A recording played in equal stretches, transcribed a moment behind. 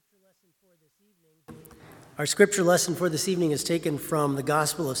Our scripture lesson for this evening is taken from the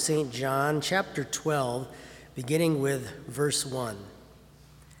Gospel of St. John, chapter 12, beginning with verse 1.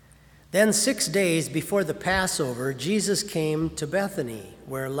 Then 6 days before the Passover, Jesus came to Bethany,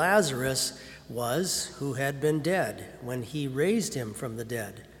 where Lazarus was, who had been dead, when he raised him from the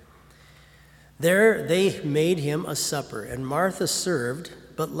dead. There they made him a supper, and Martha served,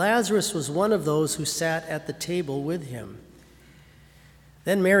 but Lazarus was one of those who sat at the table with him.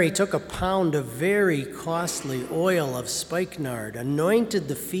 Then Mary took a pound of very costly oil of spikenard, anointed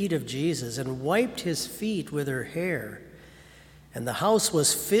the feet of Jesus, and wiped his feet with her hair. And the house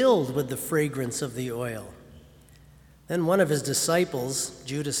was filled with the fragrance of the oil. Then one of his disciples,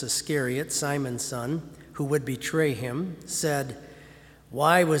 Judas Iscariot, Simon's son, who would betray him, said,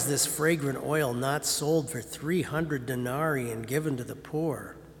 "Why was this fragrant oil not sold for 300 denarii and given to the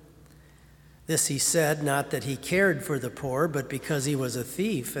poor?" This he said, not that he cared for the poor, but because he was a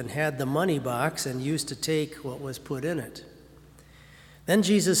thief and had the money box and used to take what was put in it. Then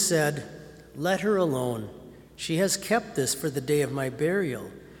Jesus said, "Let her alone. She has kept this for the day of my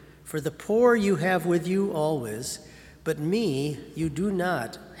burial. For the poor you have with you always, but me you do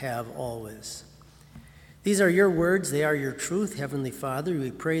not have always." These are your words. They are your truth, Heavenly Father.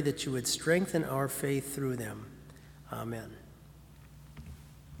 We pray that you would strengthen our faith through them. Amen.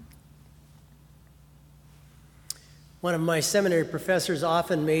 One of my seminary professors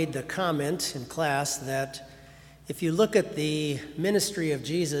often made the comment in class that if you look at the ministry of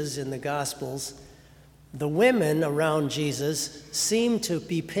Jesus in the Gospels, the women around Jesus seem to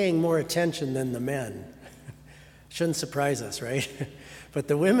be paying more attention than the men. Shouldn't surprise us, right? But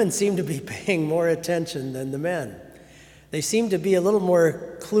the women seem to be paying more attention than the men. They seem to be a little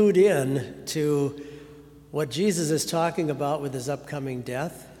more clued in to what Jesus is talking about with his upcoming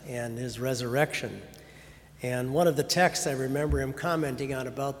death and his resurrection. And one of the texts I remember him commenting on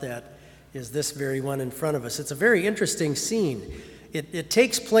about that is this very one in front of us. It's a very interesting scene. It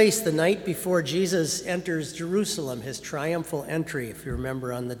takes place the night before Jesus enters Jerusalem, his triumphal entry, if you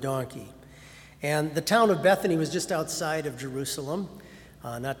remember, on the donkey. And the town of Bethany was just outside of Jerusalem,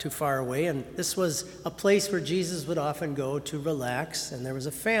 not too far away. And this was a place where Jesus would often go to relax. And there was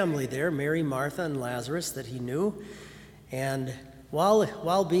a family there, Mary, Martha, and Lazarus, that he knew. And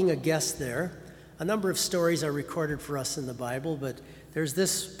while being a guest there, a number of stories are recorded for us in the Bible, but there's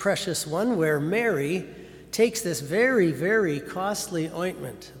this precious one where Mary takes this very, very costly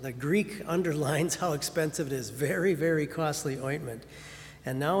ointment. The Greek underlines how expensive it is. Very, very costly ointment.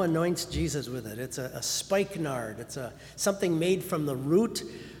 And now anoints Jesus with it. It's a spikenard. It's something made from the root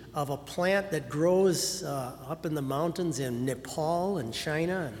of a plant that grows up in the mountains in Nepal and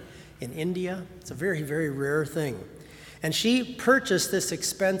China and in India. It's a very, very rare thing. And she purchased this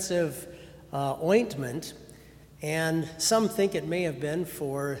expensive ointment, and some think it may have been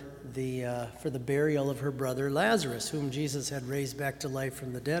for the burial of her brother Lazarus, whom Jesus had raised back to life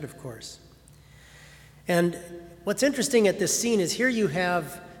from the dead, of course. And what's interesting at this scene is here you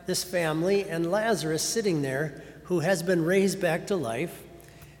have this family and Lazarus sitting there, who has been raised back to life,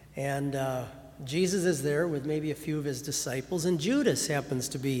 and Jesus is there with maybe a few of his disciples, and Judas happens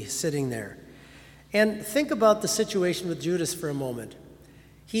to be sitting there. And think about the situation with Judas for a moment.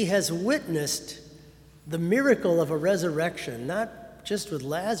 He has witnessed the miracle of a resurrection, not just with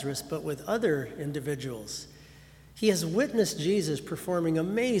Lazarus, but with other individuals. He has witnessed Jesus performing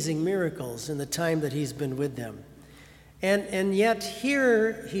amazing miracles in the time that he's been with them. And yet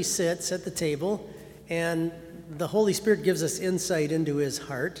here he sits at the table, and the Holy Spirit gives us insight into his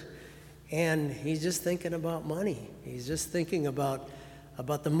heart, and he's just thinking about money. He's just thinking about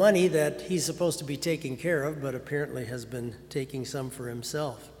the money that he's supposed to be taking care of, but apparently has been taking some for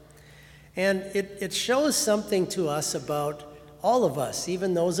himself. And it shows something to us about all of us,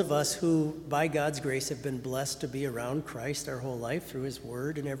 even those of us who, by God's grace, have been blessed to be around Christ our whole life through his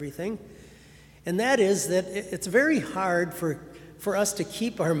word and everything. And that is that it's very hard for us to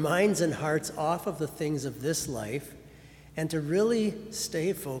keep our minds and hearts off of the things of this life and to really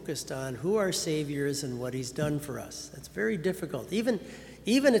stay focused on who our Savior is and what he's done for us. That's very difficult.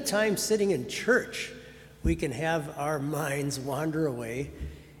 Even at times sitting in church, we can have our minds wander away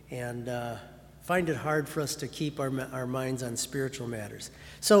and find it hard for us to keep our minds on spiritual matters.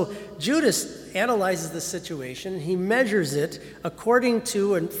 So Judas analyzes the situation. He measures it according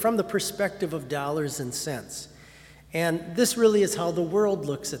to and from the perspective of dollars and cents. And this really is how the world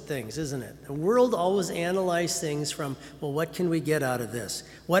looks at things, isn't it? The world always analyzes things from, well, what can we get out of this?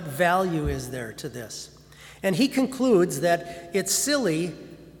 What value is there to this? And he concludes that it's silly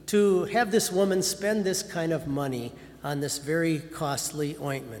to have this woman spend this kind of money on this very costly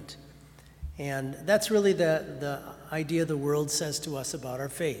ointment. And that's really the idea the world says to us about our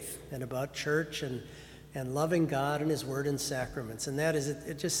faith and about church and loving God and his word and sacraments. And that is,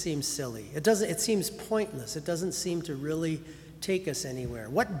 it just seems silly. It seems pointless. It doesn't seem to really take us anywhere.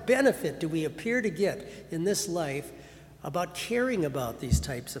 What benefit do we appear to get in this life about caring about these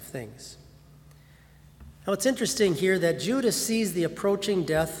types of things? Now, it's interesting here that Judas sees the approaching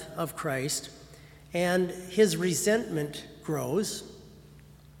death of Christ, and his resentment grows.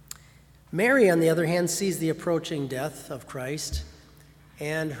 Mary, on the other hand, sees the approaching death of Christ,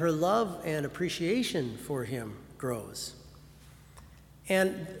 and her love and appreciation for him grows.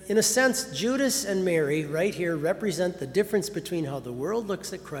 And in a sense, Judas and Mary right here represent the difference between how the world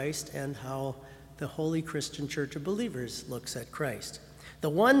looks at Christ and how the Holy Christian Church of Believers looks at Christ. The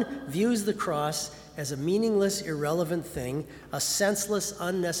one views the cross as a meaningless, irrelevant thing, a senseless,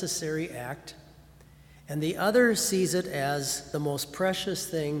 unnecessary act, and the other sees it as the most precious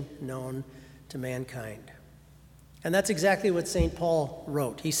thing known to mankind. And that's exactly what St. Paul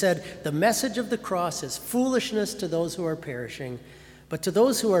wrote. He said, "The message of the cross is foolishness to those who are perishing, but to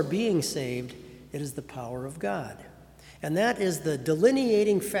those who are being saved, it is the power of God." And that is the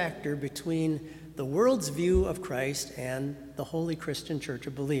delineating factor between the world's view of Christ and the Holy Christian Church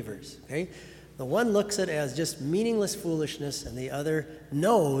of Believers. Okay? The one looks at it as just meaningless foolishness, and the other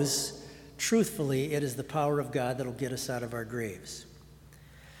knows, truthfully, it is the power of God that will get us out of our graves.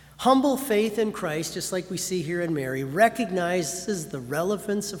 Humble faith in Christ, just like we see here in Mary, recognizes the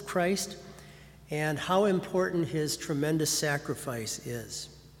relevance of Christ and how important his tremendous sacrifice is.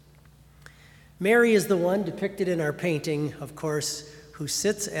 Mary is the one depicted in our painting, of course, who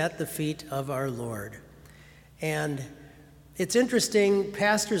sits at the feet of our Lord. And it's interesting,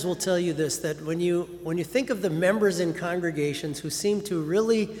 pastors will tell you this, that when you think of the members in congregations who seem to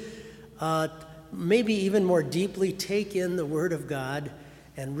really maybe even more deeply take in the Word of God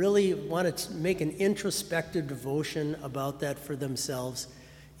and really want to make an introspective devotion about that for themselves,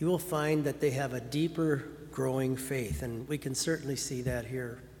 you will find that they have a deeper growing faith, and we can certainly see that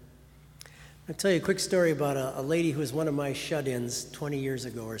here. I'll tell you a quick story about a lady who was one of my shut-ins 20 years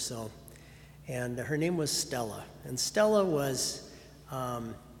ago or so, and her name was Stella. And Stella was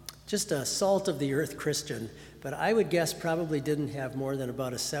just a salt-of-the-earth Christian, but I would guess probably didn't have more than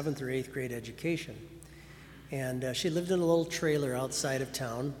about a 7th or 8th grade education. And she lived in a little trailer outside of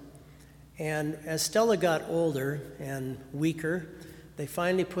town. And as Stella got older and weaker, they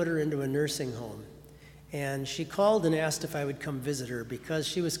finally put her into a nursing home. And she called and asked if I would come visit her because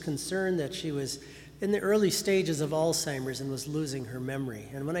she was concerned that she was in the early stages of Alzheimer's and was losing her memory.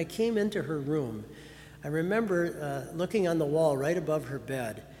 And when I came into her room, I remember looking on the wall right above her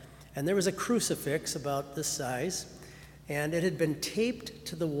bed, and there was a crucifix about this size, and it had been taped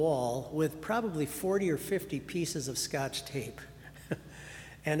to the wall with probably 40 or 50 pieces of Scotch tape.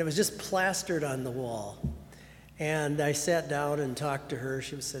 And it was just plastered on the wall. And I sat down and talked to her.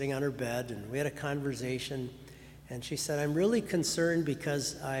 She was sitting on her bed, and we had a conversation. And she said, "I'm really concerned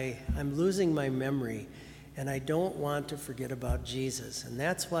because I'm losing my memory, and I don't want to forget about Jesus. And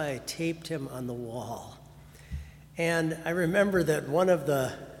that's why I taped him on the wall." And I remember that one of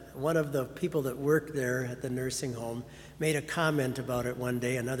the people that worked there at the nursing home made a comment about it one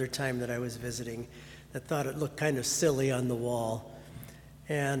day, another time that I was visiting, that thought it looked kind of silly on the wall.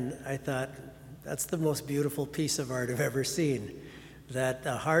 And I thought, that's the most beautiful piece of art I've ever seen, that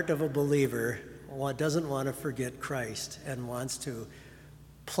the heart of a believer doesn't want to forget Christ and wants to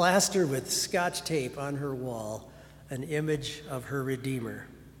plaster with Scotch tape on her wall an image of her Redeemer.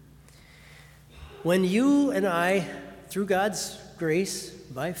 When you and I, through God's grace,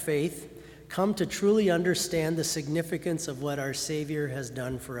 by faith, come to truly understand the significance of what our Savior has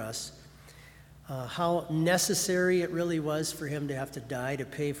done for us, how necessary it really was for him to have to die to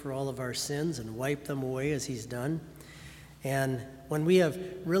pay for all of our sins and wipe them away as he's done. And when we have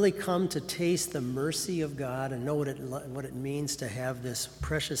really come to taste the mercy of God and know what it means to have this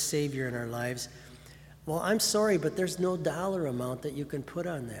precious Savior in our lives, well, I'm sorry, but there's no dollar amount that you can put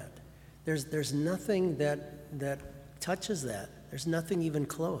on that. There's nothing that touches that. There's nothing even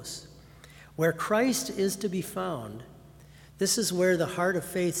close. Where Christ is to be found, this is where the heart of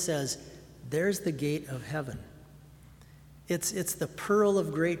faith says, there's the gate of heaven. It's the pearl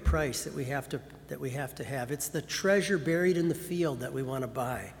of great price that we have to have. It's the treasure buried in the field that we want to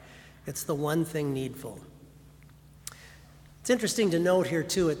buy. It's the one thing needful. It's interesting to note here,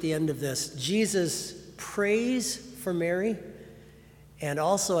 too, at the end of this, Jesus prays for Mary, and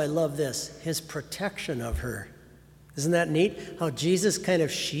also, I love this, his protection of her. Isn't that neat? How Jesus kind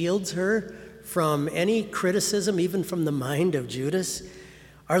of shields her from any criticism, even from the mind of Judas.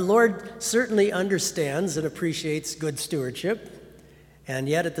 Our Lord certainly understands and appreciates good stewardship, and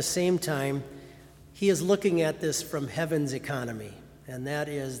yet at the same time, he is looking at this from heaven's economy, and that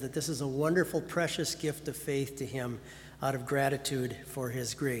is that this is a wonderful, precious gift of faith to him out of gratitude for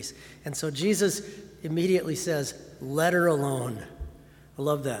his grace. And so Jesus immediately says, let her alone. I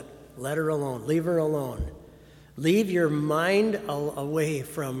love that. Let her alone. Leave her alone. Leave your mind away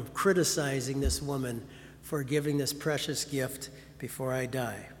from criticizing this woman for giving this precious gift before I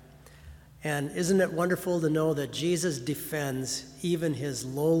die. And isn't it wonderful to know that Jesus defends even his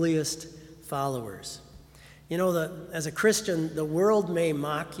lowliest followers? You know, as a Christian, the world may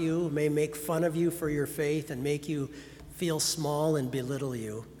mock you, may make fun of you for your faith and make you feel small and belittle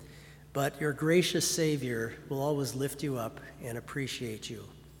you, but your gracious Savior will always lift you up and appreciate you.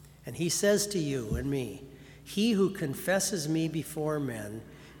 And he says to you and me, he who confesses me before men,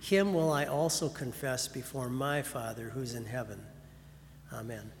 him will I also confess before my Father who's in heaven.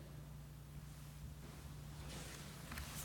 Amen.